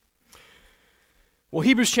Well,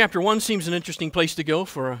 Hebrews chapter 1 seems an interesting place to go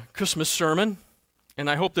for a Christmas sermon, and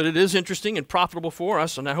I hope that it is interesting and profitable for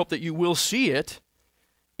us, and I hope that you will see it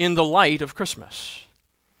in the light of Christmas.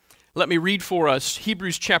 Let me read for us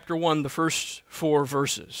Hebrews chapter 1, the first 4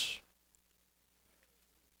 verses.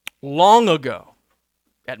 Long ago,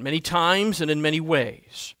 at many times and in many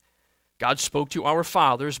ways, God spoke to our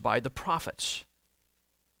fathers by the prophets.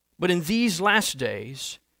 But in these last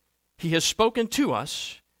days, He has spoken to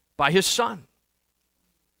us by His Son,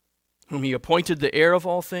 whom He appointed the heir of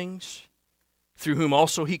all things, through whom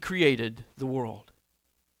also He created the world.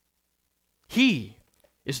 He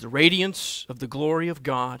is the radiance of the glory of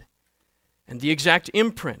God and the exact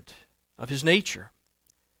imprint of His nature,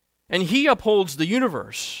 and He upholds the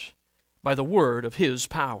universe by the word of His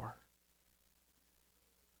power.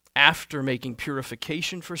 After making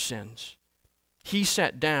purification for sins, He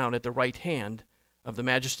sat down at the right hand of the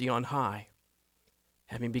Majesty on high,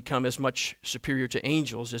 having become as much superior to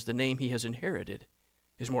angels as the name He has inherited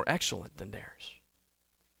is more excellent than theirs.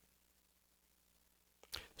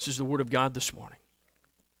 This is the word of God this morning.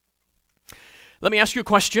 Let me ask you a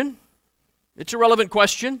question. It's a relevant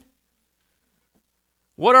question.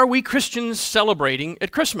 What are we Christians celebrating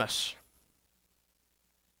at Christmas?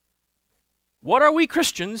 What are we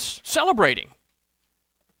Christians celebrating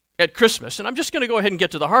at Christmas? And I'm just going to go ahead and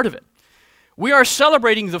get to the heart of it. We are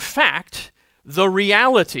celebrating the fact, the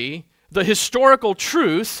reality, the historical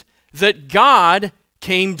truth that God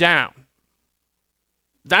came down.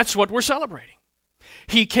 That's what we're celebrating.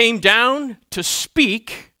 He came down to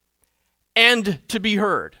speak and to be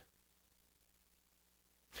heard.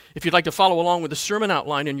 If you'd like to follow along with the sermon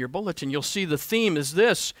outline in your bulletin, you'll see the theme is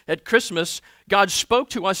this. At Christmas, God spoke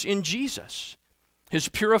to us in Jesus, His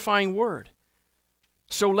purifying word.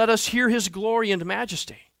 So let us hear His glory and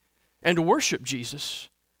majesty and worship Jesus,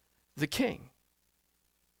 the King.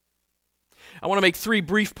 I want to make 3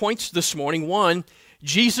 brief points this morning. 1,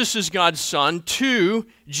 Jesus is God's Son. 2,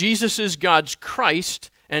 Jesus is God's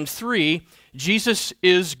Christ. And 3, Jesus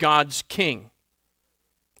is God's King.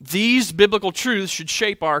 These biblical truths should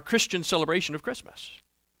shape our Christian celebration of Christmas.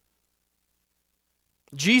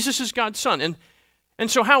 Jesus is God's Son.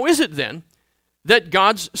 And so how is it then that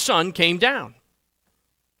God's Son came down?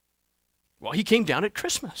 Well, He came down at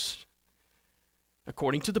Christmas,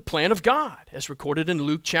 according to the plan of God, as recorded in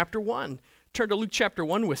Luke chapter 1. Turn to Luke chapter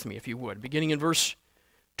 1 with me, if you would, beginning in verse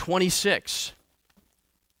 26.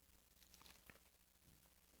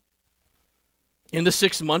 In the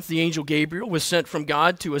 6th month, the angel Gabriel was sent from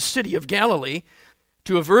God to a city of Galilee,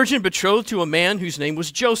 to a virgin betrothed to a man whose name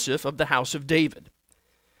was Joseph of the house of David.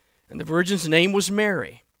 And the virgin's name was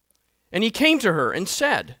Mary. And he came to her and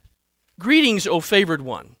said, "Greetings, O favored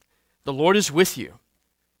one, the Lord is with you."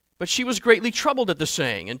 But she was greatly troubled at the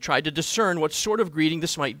saying, and tried to discern what sort of greeting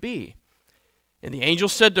this might be. And the angel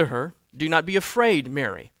said to her, "Do not be afraid,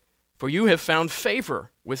 Mary, for you have found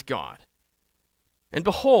favor with God. And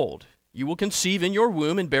behold, you will conceive in your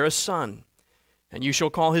womb and bear a son, and you shall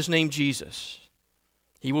call his name Jesus.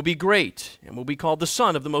 He will be great and will be called the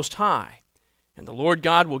Son of the Most High. And the Lord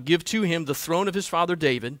God will give to him the throne of his father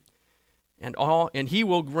David, and he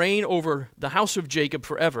will reign over the house of Jacob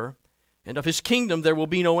forever, and of his kingdom there will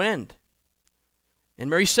be no end." And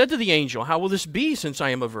Mary said to the angel, "How will this be, since I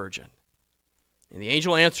am a virgin?" And the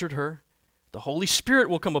angel answered her, "The Holy Spirit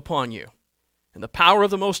will come upon you, and the power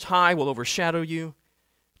of the Most High will overshadow you.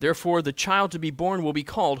 Therefore, the child to be born will be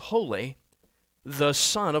called Holy, the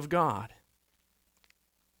Son of God."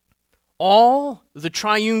 All the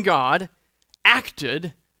triune God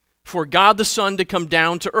acted for God the Son to come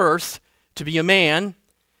down to earth, to be a man,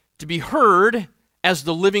 to be heard as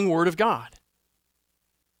the living Word of God.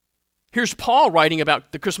 Here's Paul writing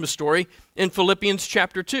about the Christmas story in Philippians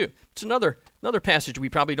chapter 2. It's another passage we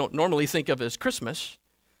probably don't normally think of as Christmas.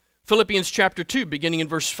 Philippians chapter 2, beginning in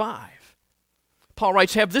verse 5. Paul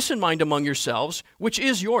writes, "Have this in mind among yourselves, which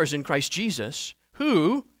is yours in Christ Jesus,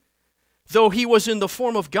 who, though he was in the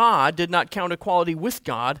form of God, did not count equality with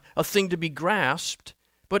God a thing to be grasped,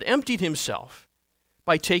 but emptied himself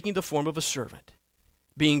by taking the form of a servant,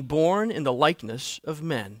 being born in the likeness of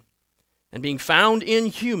men, and being found in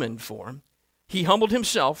human form, he humbled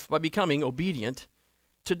himself by becoming obedient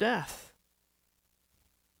to death."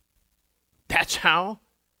 That's how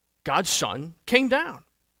God's Son came down.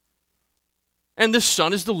 And this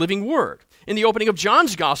Son is the living Word. In the opening of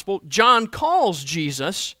John's Gospel, John calls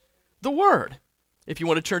Jesus the Word. If you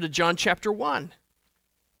want to turn to John chapter 1.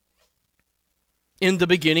 "In the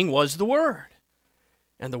beginning was the Word,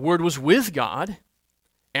 and the Word was with God,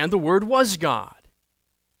 and the Word was God.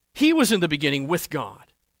 He was in the beginning with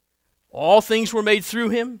God. All things were made through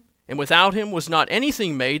him, and without him was not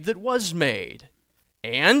anything made that was made."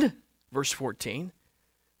 And, verse 14,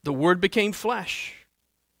 the Word became flesh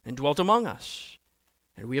and dwelt among us.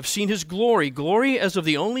 And we have seen his glory, glory as of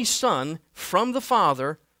the only Son from the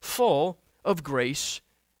Father, full of grace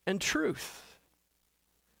and truth.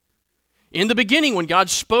 In the beginning, when God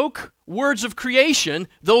spoke words of creation,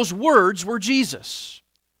 those words were Jesus.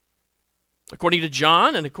 According to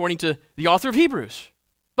John and according to the author of Hebrews,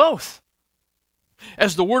 both.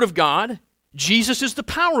 As the Word of God, Jesus is the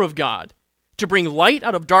power of God to bring light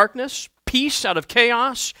out of darkness, peace out of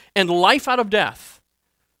chaos, and life out of death.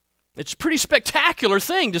 It's a pretty spectacular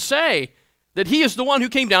thing to say that he is the one who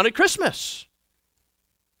came down at Christmas.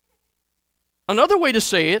 Another way to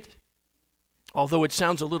say it, although it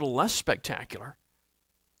sounds a little less spectacular,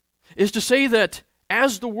 is to say that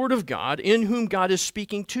as the Word of God, in whom God is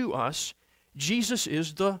speaking to us, Jesus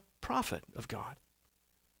is the prophet of God.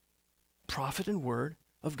 Prophet and Word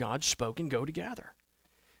of God spoken go together.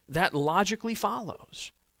 That logically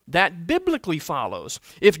follows. That biblically follows.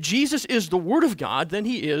 If Jesus is the Word of God, then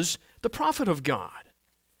he is the prophet of God.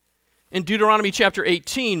 In Deuteronomy chapter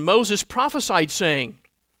 18, Moses prophesied saying,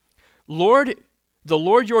 the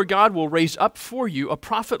Lord your God will raise up for you a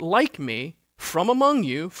prophet like me from among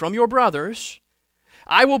you, from your brothers.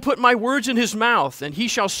 I will put my words in his mouth, and he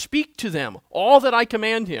shall speak to them all that I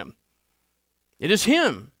command him. It is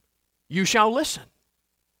him you shall listen.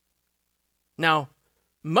 Now,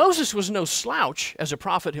 Moses was no slouch as a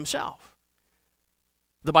prophet himself.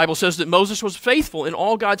 The Bible says that Moses was faithful in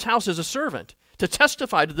all God's house as a servant to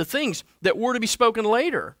testify to the things that were to be spoken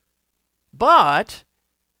later. But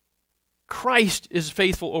Christ is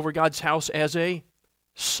faithful over God's house as a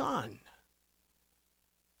son.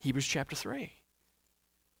 Hebrews chapter 3.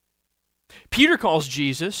 Peter calls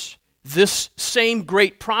Jesus this same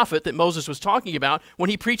great prophet that Moses was talking about when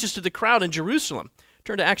he preaches to the crowd in Jerusalem.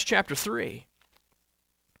 Turn to Acts chapter 3.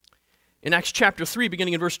 In Acts chapter 3,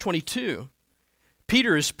 beginning in verse 22,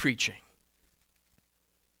 Peter is preaching.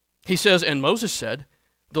 He says, "And Moses said,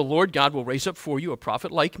 the Lord God will raise up for you a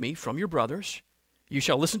prophet like me from your brothers. You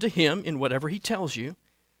shall listen to him in whatever he tells you.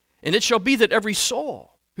 And it shall be that every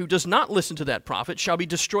soul who does not listen to that prophet shall be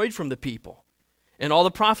destroyed from the people. And all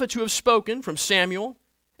the prophets who have spoken from Samuel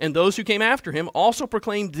and those who came after him also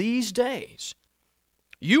proclaimed these days.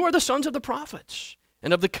 You are the sons of the prophets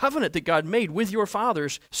and of the covenant that God made with your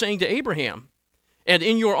fathers, saying to Abraham, and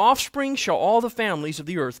in your offspring shall all the families of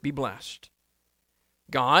the earth be blessed.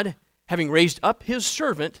 God, having raised up his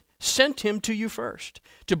servant, sent him to you first,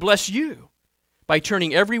 to bless you by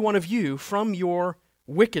turning every one of you from your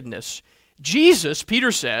wickedness." Jesus,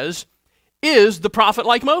 Peter says, is the prophet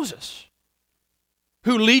like Moses,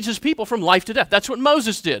 who leads his people from life to death. That's what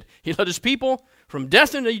Moses did. He led his people from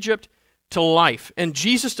death in Egypt to life. And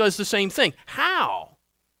Jesus does the same thing. How?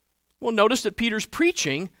 Well, notice that Peter's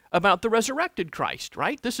preaching about the resurrected Christ,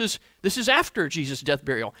 right? This is after Jesus' death,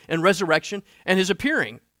 burial, and resurrection and his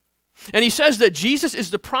appearing. And he says that Jesus is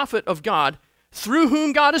the prophet of God through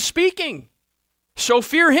whom God is speaking. So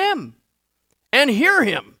fear him and hear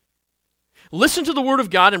him. Listen to the word of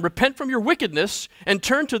God and repent from your wickedness and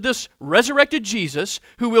turn to this resurrected Jesus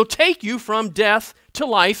who will take you from death to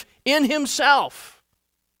life in himself.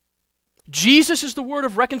 Jesus is the word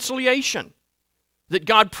of reconciliation that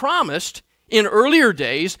God promised in earlier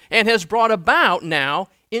days and has brought about now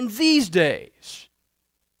in these days.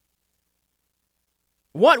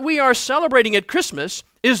 What we are celebrating at Christmas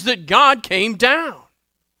is that God came down.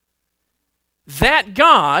 That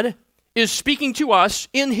God is speaking to us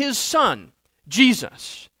in his Son,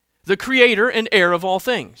 Jesus, the creator and heir of all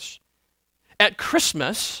things. At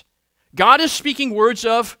Christmas, God is speaking words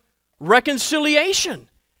of reconciliation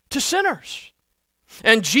to sinners.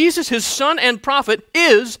 And Jesus, his Son and prophet,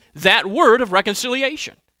 is that word of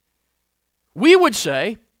reconciliation. We would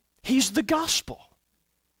say he's the gospel.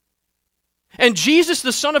 And Jesus,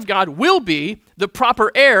 the Son of God, will be the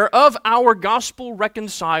proper heir of our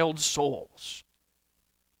gospel-reconciled souls.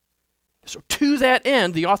 So to that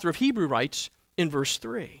end, the author of Hebrews writes in verse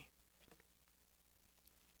 3,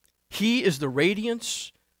 "He is the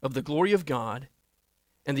radiance of the glory of God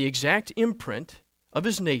and the exact imprint of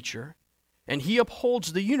his nature, and he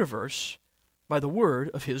upholds the universe by the word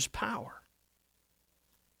of his power."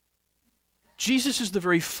 Jesus is the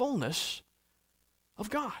very fullness of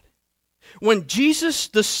God. When Jesus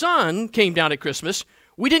the Son came down at Christmas,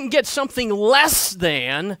 we didn't get something less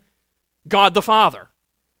than God the Father.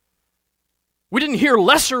 We didn't hear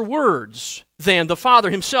lesser words than the Father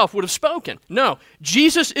himself would have spoken. No,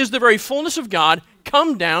 Jesus is the very fullness of God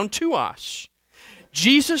come down to us.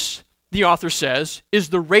 Jesus, the author says, is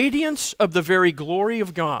the radiance of the very glory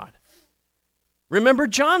of God. Remember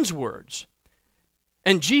John's words.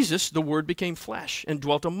 And Jesus, the Word, became flesh and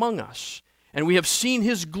dwelt among us. And we have seen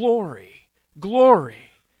his glory,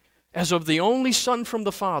 as of the only Son from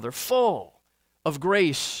the Father, full of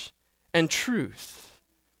grace and truth.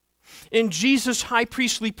 In Jesus' high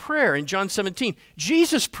priestly prayer in John 17,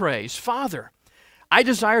 Jesus prays, Father, I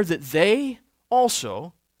desire that they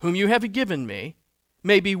also, whom you have given me,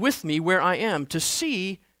 may be with me where I am, to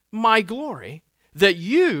see my glory that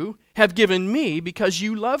you have given me because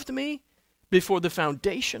you loved me before the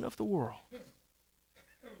foundation of the world.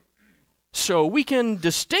 So we can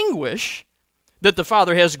distinguish that the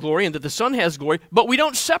Father has glory and that the Son has glory, but we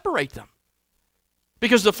don't separate them.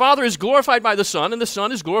 Because the Father is glorified by the Son and the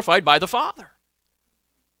Son is glorified by the Father.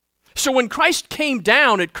 So when Christ came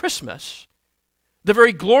down at Christmas, the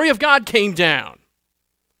very glory of God came down.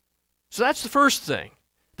 So that's the first thing.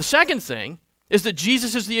 The second thing is that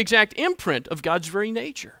Jesus is the exact imprint of God's very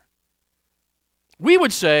nature. We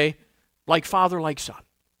would say, like Father, like Son.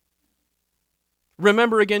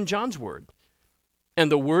 Remember again John's word.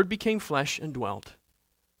 And the Word became flesh and dwelt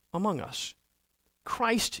among us.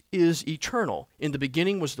 Christ is eternal. In the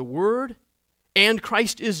beginning was the Word, and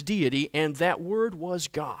Christ is deity, and that Word was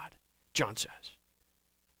God, John says.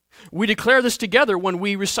 We declare this together when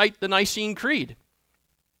we recite the Nicene Creed.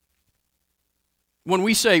 When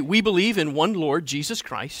we say, we believe in one Lord, Jesus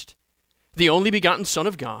Christ, the only begotten Son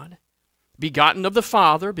of God, begotten of the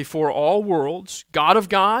Father before all worlds, God of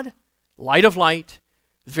God, light of light,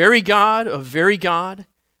 very God of very God,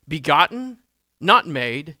 begotten, not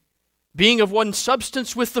made, being of one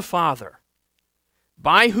substance with the Father,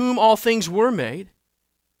 by whom all things were made,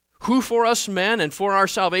 who for us men and for our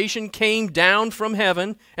salvation came down from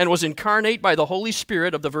heaven and was incarnate by the Holy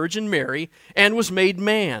Spirit of the Virgin Mary and was made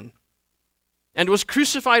man, and was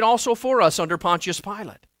crucified also for us under Pontius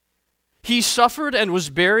Pilate. He suffered and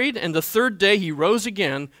was buried, and the third day he rose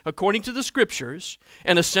again, according to the Scriptures,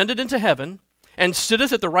 and ascended into heaven, and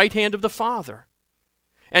sitteth at the right hand of the Father.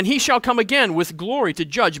 And he shall come again with glory to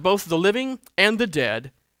judge both the living and the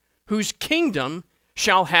dead, whose kingdom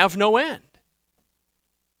shall have no end.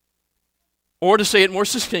 Or to say it more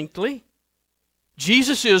succinctly,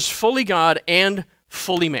 Jesus is fully God and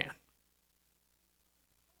fully man.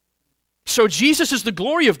 So Jesus is the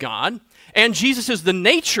glory of God, and Jesus is the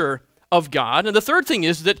nature of God. And the third thing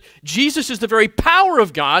is that Jesus is the very power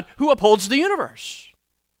of God who upholds the universe.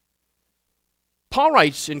 Paul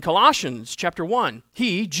writes in Colossians chapter 1,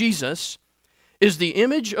 he, Jesus, is the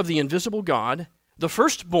image of the invisible God, the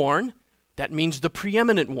firstborn, that means the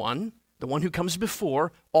preeminent one, the one who comes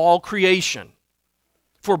before all creation.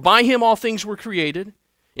 For by him all things were created,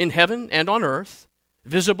 in heaven and on earth,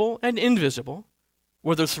 visible and invisible,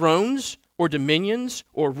 whether thrones or dominions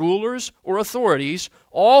or rulers or authorities,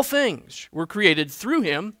 all things were created through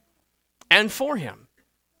him and for him.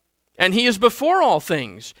 And he is before all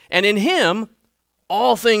things, and in him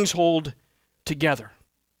all things hold together.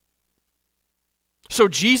 So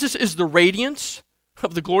Jesus is the radiance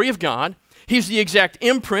of the glory of God. He's the exact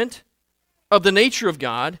imprint of the nature of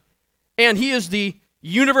God, and he is the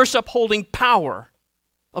universe upholding power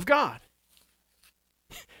of God.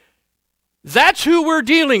 That's who we're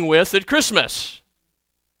dealing with at Christmas.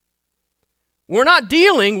 We're not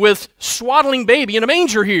dealing with swaddling baby in a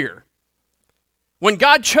manger here. When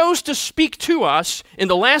God chose to speak to us in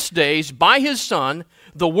the last days by his Son,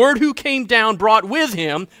 the Word who came down brought with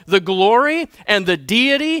him the glory and the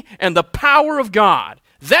deity and the power of God.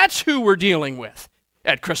 That's who we're dealing with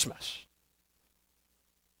at Christmas.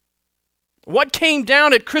 What came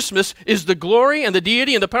down at Christmas is the glory and the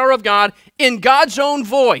deity and the power of God in God's own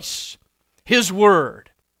voice, his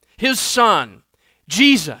Word, his Son,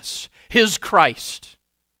 Jesus, his Christ.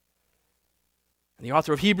 And the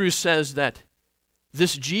author of Hebrews says that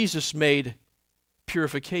this Jesus made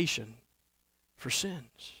purification for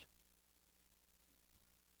sins.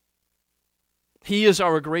 He is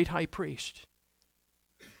our great high priest.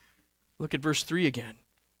 Look at verse 3 again.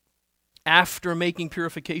 After making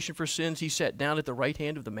purification for sins, he sat down at the right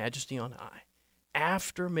hand of the Majesty on high.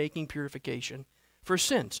 After making purification for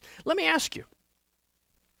sins. Let me ask you,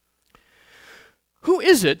 who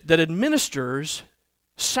is it that administers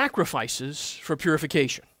sacrifices for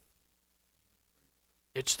purification?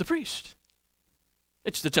 It's the priest.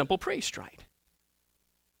 It's the temple priest, right?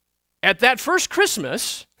 At that first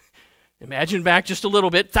Christmas, imagine back just a little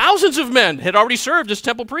bit, thousands of men had already served as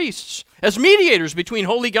temple priests, as mediators between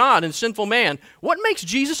holy God and sinful man. What makes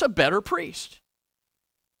Jesus a better priest?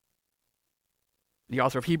 The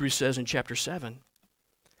author of Hebrews says in chapter 7,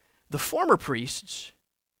 the former priests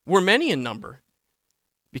were many in number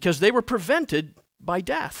because they were prevented by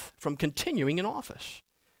death from continuing in office.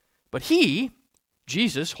 But he,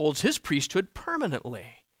 Jesus holds his priesthood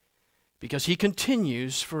permanently because he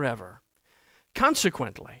continues forever.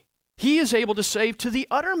 Consequently, he is able to save to the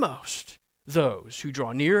uttermost those who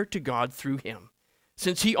draw near to God through him,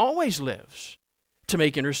 since he always lives to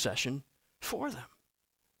make intercession for them.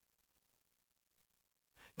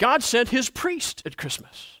 God sent his priest at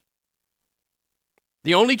Christmas,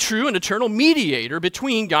 the only true and eternal mediator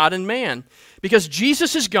between God and man. Because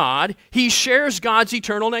Jesus is God, he shares God's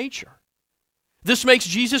eternal nature. This makes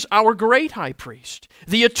Jesus our great high priest,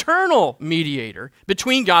 the eternal mediator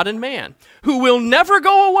between God and man, who will never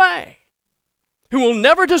go away, who will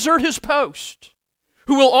never desert his post,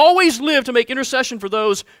 who will always live to make intercession for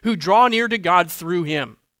those who draw near to God through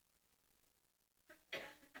him.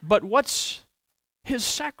 But what's his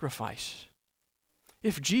sacrifice?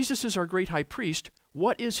 If Jesus is our great high priest,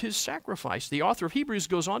 what is his sacrifice? The author of Hebrews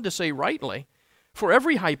goes on to say rightly, "For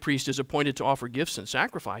every high priest is appointed to offer gifts and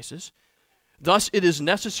sacrifices. Thus it is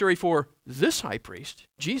necessary for this high priest,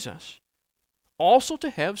 Jesus, also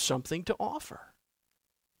to have something to offer."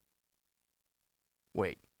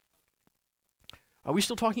 Wait, are we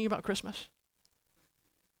still talking about Christmas?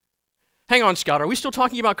 Hang on, Scott, are we still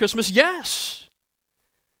talking about Christmas? Yes.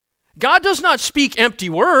 God does not speak empty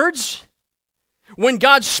words. When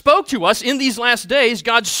God spoke to us in these last days,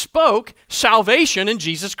 God spoke salvation in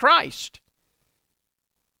Jesus Christ.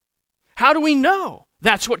 How do we know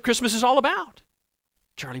that's what Christmas is all about?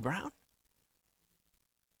 Charlie Brown?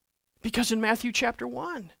 Because in Matthew chapter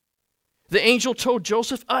 1, the angel told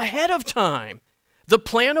Joseph ahead of time the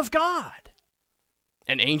plan of God.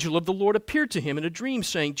 An angel of the Lord appeared to him in a dream,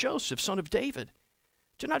 saying, "Joseph, son of David,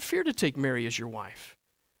 do not fear to take Mary as your wife,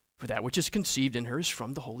 for that which is conceived in her is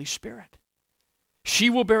from the Holy Spirit.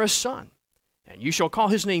 She will bear a son, and you shall call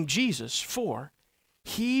his name Jesus, for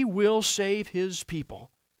he will save his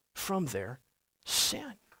people from their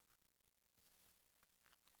sin."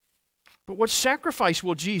 But what sacrifice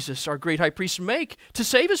will Jesus, our great high priest, make to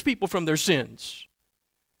save his people from their sins?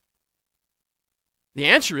 The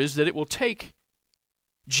answer is that it will take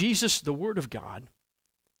Jesus, the Word of God,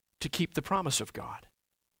 to keep the promise of God.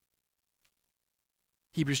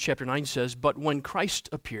 Hebrews chapter 9 says, "But when Christ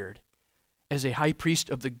appeared as a high priest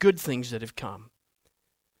of the good things that have come,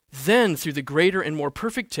 then through the greater and more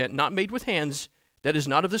perfect tent, not made with hands, that is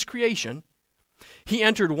not of this creation, he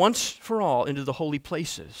entered once for all into the holy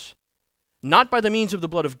places, not by the means of the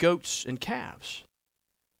blood of goats and calves,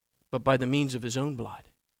 but by the means of his own blood,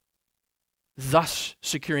 thus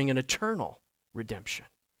securing an eternal redemption.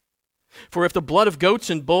 For if the blood of goats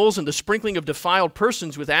and bulls and the sprinkling of defiled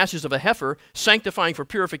persons with ashes of a heifer, sanctifying for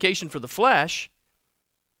purification for the flesh,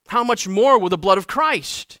 how much more will the blood of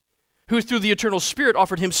Christ, who through the eternal Spirit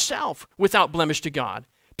offered himself without blemish to God,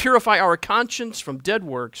 purify our conscience from dead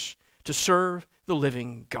works to serve the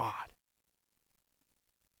living God?"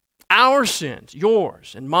 Our sins,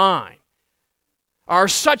 yours and mine, are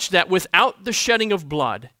such that without the shedding of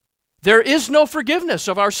blood, there is no forgiveness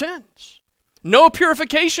of our sins, no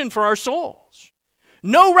purification for our souls,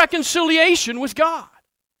 no reconciliation with God.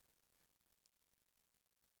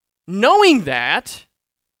 Knowing that,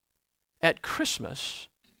 at Christmas,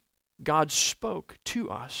 God spoke to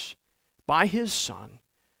us by his Son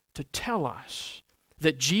to tell us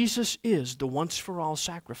that Jesus is the once-for-all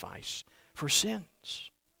sacrifice for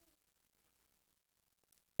sins,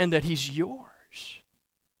 and that he's yours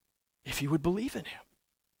if you would believe in him.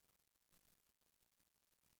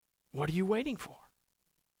 What are you waiting for?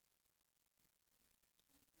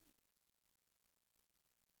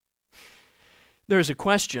 There's a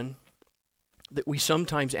question that we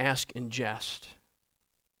sometimes ask in jest,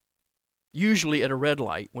 usually at a red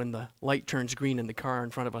light when the light turns green and the car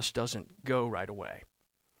in front of us doesn't go right away.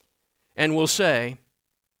 And we'll say,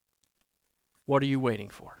 "What are you waiting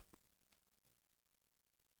for?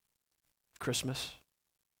 Christmas?"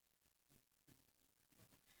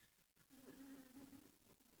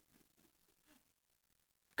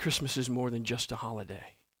 Christmas is more than just a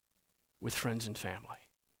holiday with friends and family,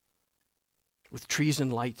 with trees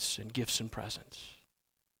and lights and gifts and presents.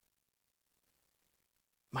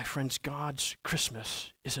 My friends, God's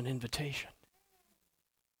Christmas is an invitation.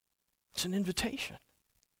 It's an invitation.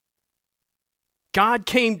 God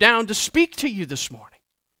came down to speak to you this morning.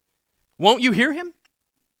 Won't you hear him?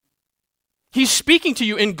 He's speaking to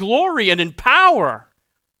you in glory and in power.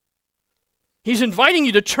 He's inviting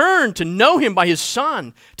you to turn to know him by his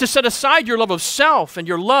Son, to set aside your love of self and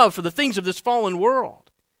your love for the things of this fallen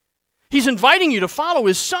world. He's inviting you to follow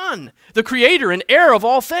his Son, the creator and heir of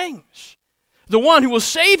all things, the one who will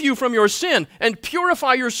save you from your sin and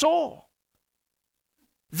purify your soul.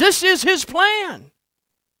 This is his plan.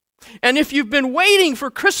 And if you've been waiting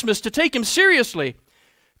for Christmas to take him seriously,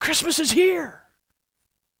 Christmas is here.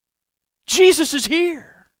 Jesus is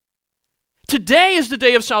here. Today is the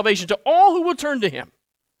day of salvation to all who will turn to him.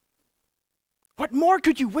 What more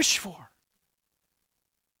could you wish for?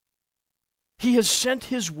 He has sent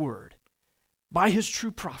his word by his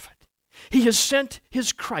true prophet. He has sent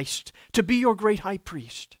his Christ to be your great high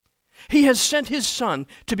priest. He has sent his Son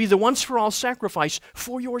to be the once-for-all sacrifice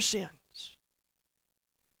for your sins.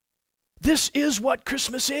 This is what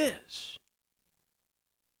Christmas is.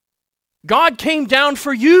 God came down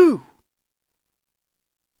for you.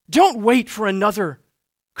 Don't wait for another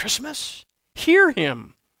Christmas. Hear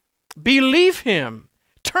him. Believe him.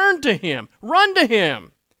 Turn to him. Run to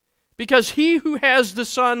him. Because he who has the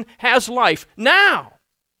Son has life now,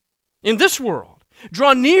 in this world.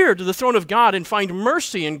 Draw near to the throne of God and find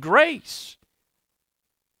mercy and grace.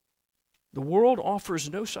 The world offers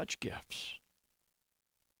no such gifts.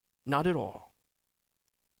 Not at all.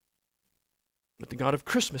 But the God of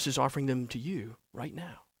Christmas is offering them to you right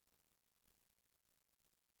now.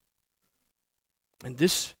 And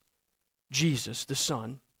this Jesus, the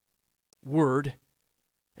Son, Word,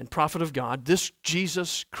 and prophet of God, this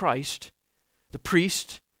Jesus Christ, the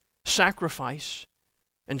priest, sacrifice,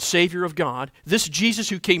 and Savior of God, this Jesus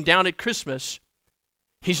who came down at Christmas,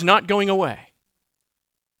 he's not going away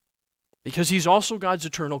because he's also God's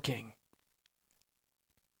eternal King.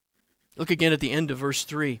 Look again at the end of verse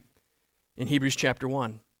 3 in Hebrews chapter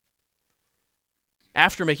 1.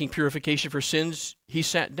 After making purification for sins, he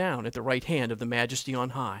sat down at the right hand of the Majesty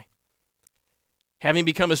on high. Having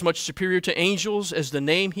become as much superior to angels as the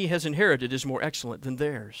name he has inherited is more excellent than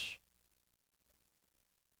theirs.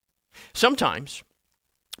 Sometimes,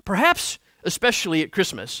 perhaps especially at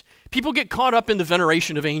Christmas, people get caught up in the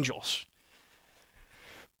veneration of angels.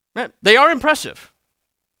 They are impressive.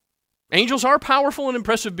 Angels are powerful and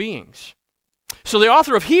impressive beings. So the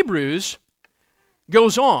author of Hebrews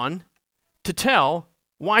goes on to tell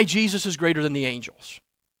why Jesus is greater than the angels.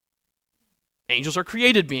 Angels are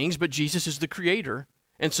created beings, but Jesus is the creator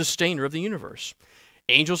and sustainer of the universe.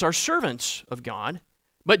 Angels are servants of God,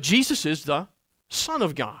 but Jesus is the Son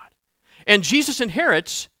of God. And Jesus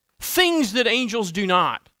inherits things that angels do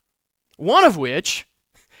not, one of which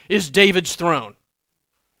is David's throne,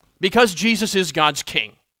 because Jesus is God's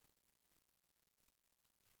king.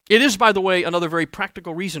 It is, by the way, another very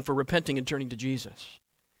practical reason for repenting and turning to Jesus,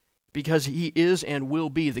 because he is and will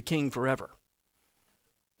be the king forever.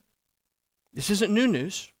 This isn't new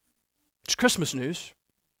news. It's Christmas news.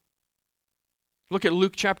 Look at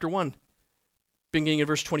Luke chapter 1, beginning in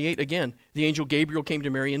verse 28 again. The angel Gabriel came to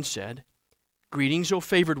Mary and said, "Greetings, O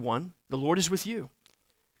favored one, the Lord is with you."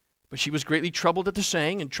 But she was greatly troubled at the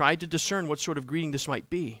saying and tried to discern what sort of greeting this might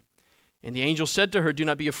be. And the angel said to her, "Do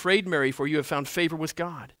not be afraid, Mary, for you have found favor with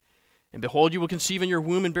God. And behold, you will conceive in your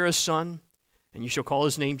womb and bear a son, and you shall call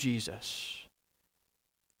his name Jesus.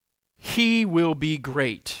 He will be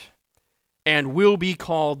great and will be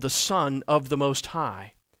called the Son of the Most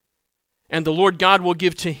High. And the Lord God will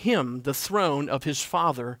give to him the throne of his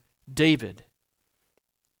father David.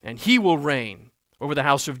 And he will reign over the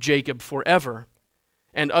house of Jacob forever,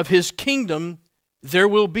 and of his kingdom there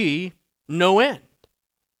will be no end."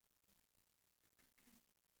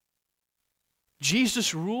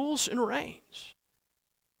 Jesus rules and reigns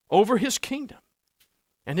over his kingdom.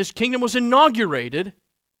 And his kingdom was inaugurated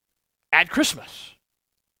at Christmas.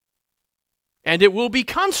 And it will be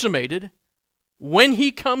consummated when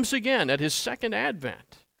he comes again at his second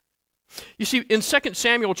advent. You see, in 2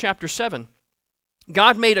 Samuel chapter 7,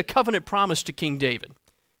 God made a covenant promise to King David,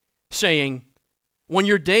 saying, "When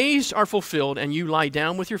your days are fulfilled and you lie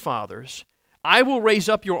down with your fathers, I will raise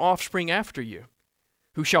up your offspring after you,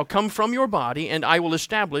 who shall come from your body, and I will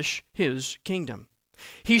establish his kingdom.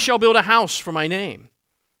 He shall build a house for my name,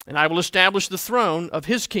 and I will establish the throne of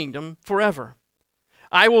his kingdom forever.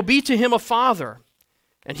 I will be to him a father,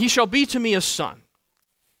 and he shall be to me a son.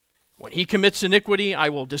 When he commits iniquity, I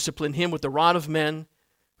will discipline him with the rod of men,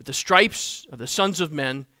 with the stripes of the sons of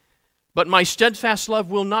men. But my steadfast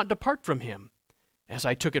love will not depart from him, as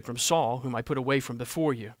I took it from Saul, whom I put away from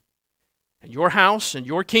before you. And your house and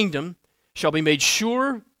your kingdom shall be made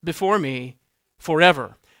sure before me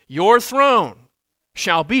forever. Your throne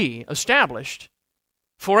shall be established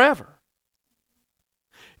forever."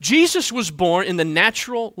 Jesus was born in the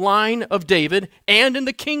natural line of David and in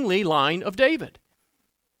the kingly line of David.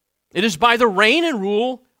 It is by the reign and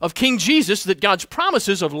rule of King Jesus that God's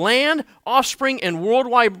promises of land, offspring, and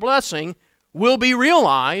worldwide blessing will be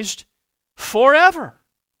realized forever.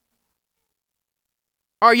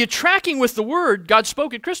 Are you tracking with the word God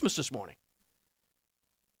spoke at Christmas this morning?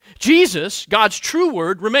 Jesus, God's true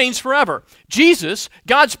word, remains forever. Jesus,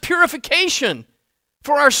 God's purification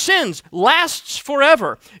for our sins, lasts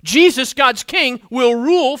forever. Jesus, God's King, will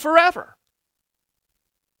rule forever.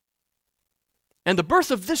 And the birth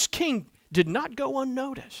of this King did not go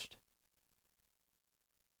unnoticed.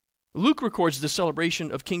 Luke records the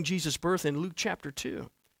celebration of King Jesus' birth in Luke chapter 2.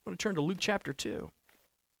 I want to turn to Luke chapter 2,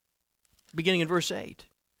 beginning in verse 8.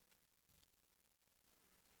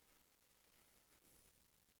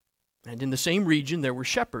 And in the same region there were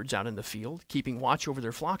shepherds out in the field, keeping watch over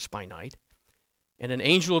their flocks by night. And an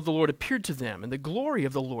angel of the Lord appeared to them, and the glory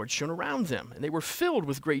of the Lord shone around them, and they were filled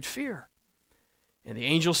with great fear. And the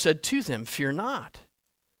angel said to them, "Fear not,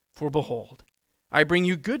 for behold, I bring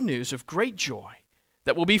you good news of great joy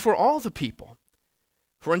that will be for all the people.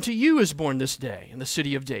 For unto you is born this day in the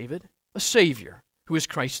city of David a Savior, who is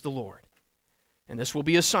Christ the Lord. And this will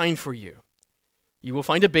be a sign for you. You will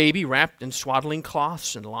find a baby wrapped in swaddling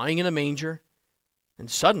cloths and lying in a manger."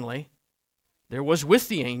 And suddenly there was with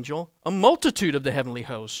the angel a multitude of the heavenly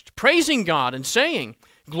host, praising God and saying,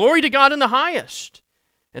 "Glory to God in the highest,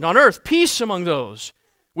 and on earth peace among those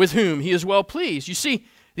with whom he is well pleased." You see,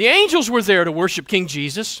 the angels were there to worship King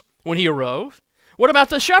Jesus when he arose. What about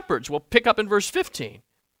the shepherds? We'll pick up in verse 15.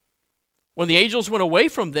 When the angels went away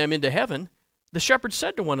from them into heaven, the shepherds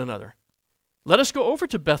said to one another, "Let us go over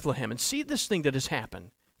to Bethlehem and see this thing that has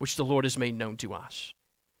happened, which the Lord has made known to us."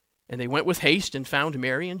 And they went with haste and found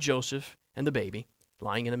Mary and Joseph and the baby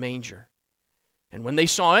lying in a manger. And when they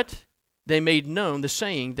saw it, they made known the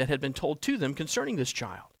saying that had been told to them concerning this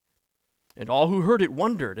child. And all who heard it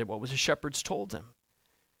wondered at what the shepherds told them.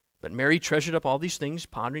 But Mary treasured up all these things,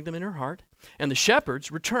 pondering them in her heart. And the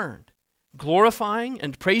shepherds returned, glorifying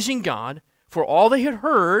and praising God for all they had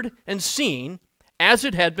heard and seen, as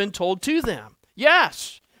it had been told to them.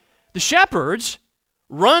 Yes, the shepherds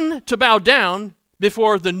run to bow down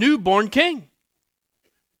before the newborn king.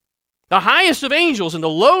 The highest of angels and the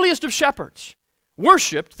lowliest of shepherds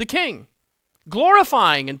worshiped the king,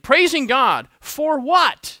 glorifying and praising God for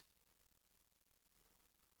what?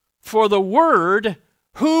 For the word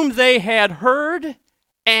whom they had heard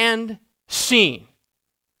and seen.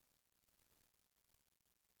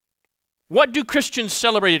 What do Christians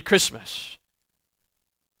celebrate at Christmas?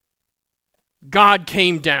 God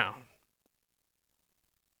came down.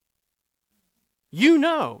 You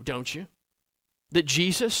know, don't you, that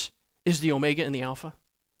Jesus is the Omega and the Alpha?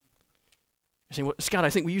 You're saying, well, Scott, I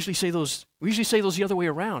think we usually say those the other way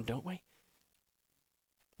around, don't we?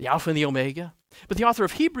 The Alpha and the Omega. But the author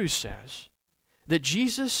of Hebrews says that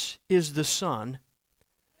Jesus is the Son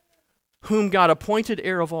whom God appointed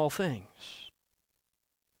heir of all things.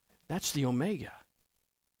 That's the Omega.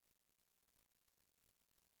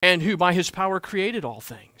 And who by his power created all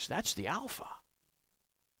things. That's the Alpha.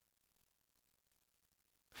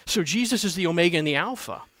 So Jesus is the Omega and the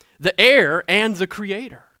Alpha, the heir and the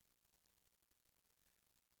creator.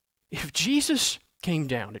 If Jesus came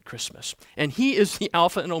down at Christmas and he is the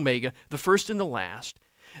Alpha and Omega, the first and the last,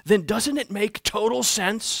 then doesn't it make total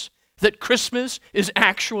sense that Christmas is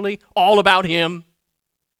actually all about him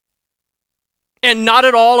and not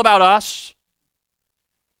at all about us?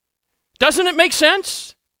 Doesn't it make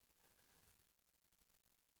sense?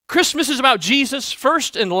 Christmas is about Jesus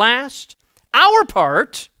first and last. Our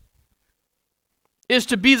part is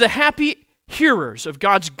to be the happy hearers of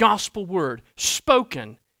God's gospel word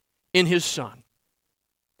spoken in his Son.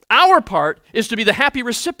 Our part is to be the happy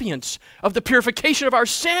recipients of the purification of our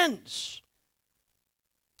sins.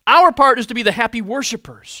 Our part is to be the happy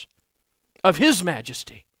worshipers of his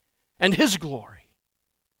majesty and his glory.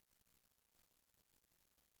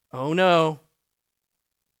 Oh no.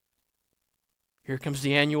 Here comes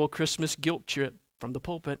the annual Christmas guilt trip from the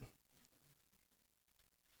pulpit.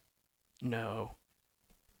 No.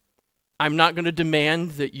 I'm not going to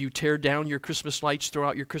demand that you tear down your Christmas lights, throw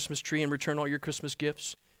out your Christmas tree, and return all your Christmas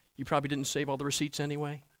gifts. You probably didn't save all the receipts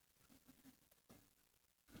anyway.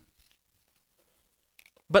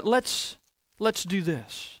 But let's do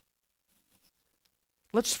this.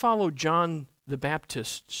 Let's follow John the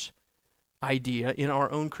Baptist's idea in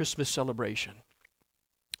our own Christmas celebration.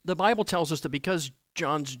 The Bible tells us that because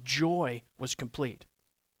John's joy was complete.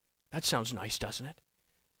 That sounds nice, doesn't it?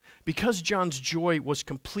 Because John's joy was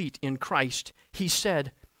complete in Christ, he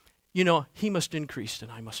said, he must increase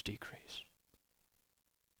and I must decrease.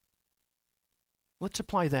 Let's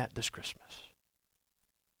apply that this Christmas.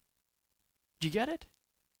 Do you get it?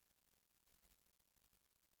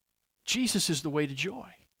 Jesus is the way to joy.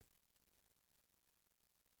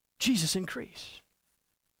 Jesus increase.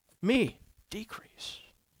 Me decrease.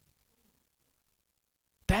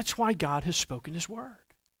 That's why God has spoken his word.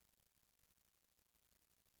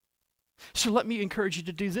 So let me encourage you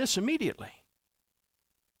to do this immediately.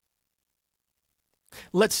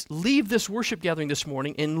 Let's leave this worship gathering this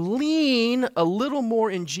morning and lean a little more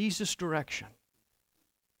in Jesus' direction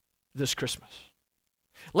this Christmas.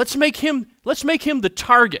 Let's make him the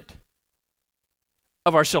target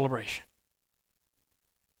of our celebration.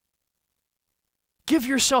 Give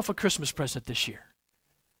yourself a Christmas present this year.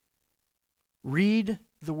 Read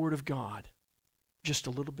the Word of God just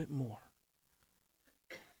a little bit more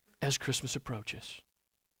as Christmas approaches.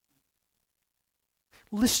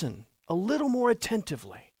 Listen a little more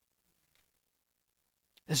attentively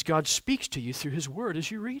as God speaks to you through His Word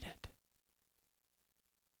as you read it.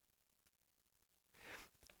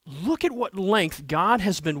 Look at what length God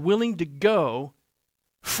has been willing to go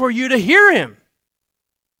for you to hear Him.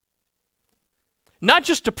 Not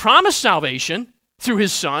just to promise salvation through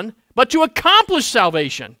His Son, but to accomplish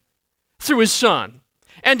salvation through His Son,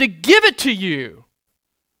 and to give it to you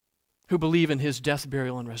who believe in His death,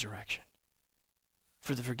 burial, and resurrection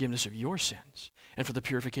for the forgiveness of your sins and for the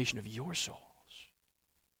purification of your souls.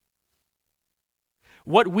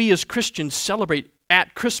 What we as Christians celebrate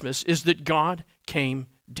at Christmas is that God came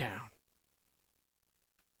down.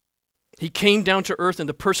 He came down to earth in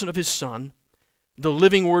the person of His Son, the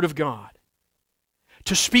living Word of God,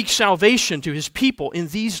 to speak salvation to His people in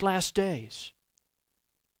these last days.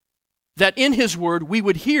 That in His Word we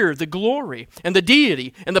would hear the glory and the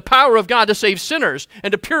deity and the power of God to save sinners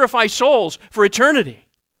and to purify souls for eternity.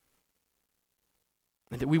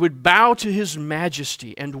 And that we would bow to His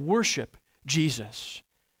majesty and worship Jesus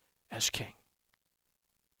as King.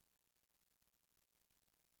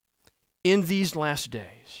 In these last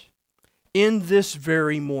days, in this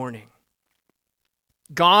very morning,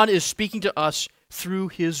 God is speaking to us through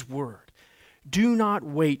His Word. Do not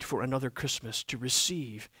wait for another Christmas to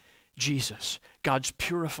receive Jesus, God's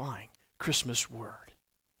purifying Christmas Word.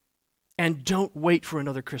 And don't wait for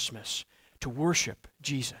another Christmas to worship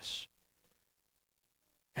Jesus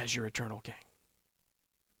as your eternal King.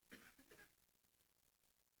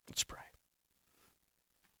 Let's pray.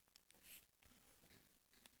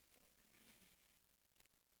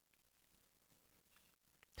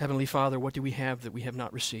 Heavenly Father, what do we have that we have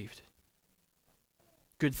not received?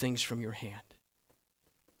 Good things from your hand.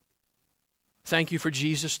 Thank you for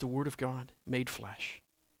Jesus, the Word of God, made flesh,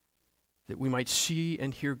 that we might see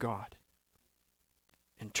and hear God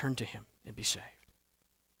and turn to Him and be saved.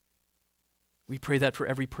 We pray that for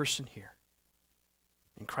every person here.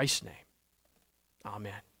 In Christ's name,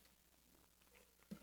 amen.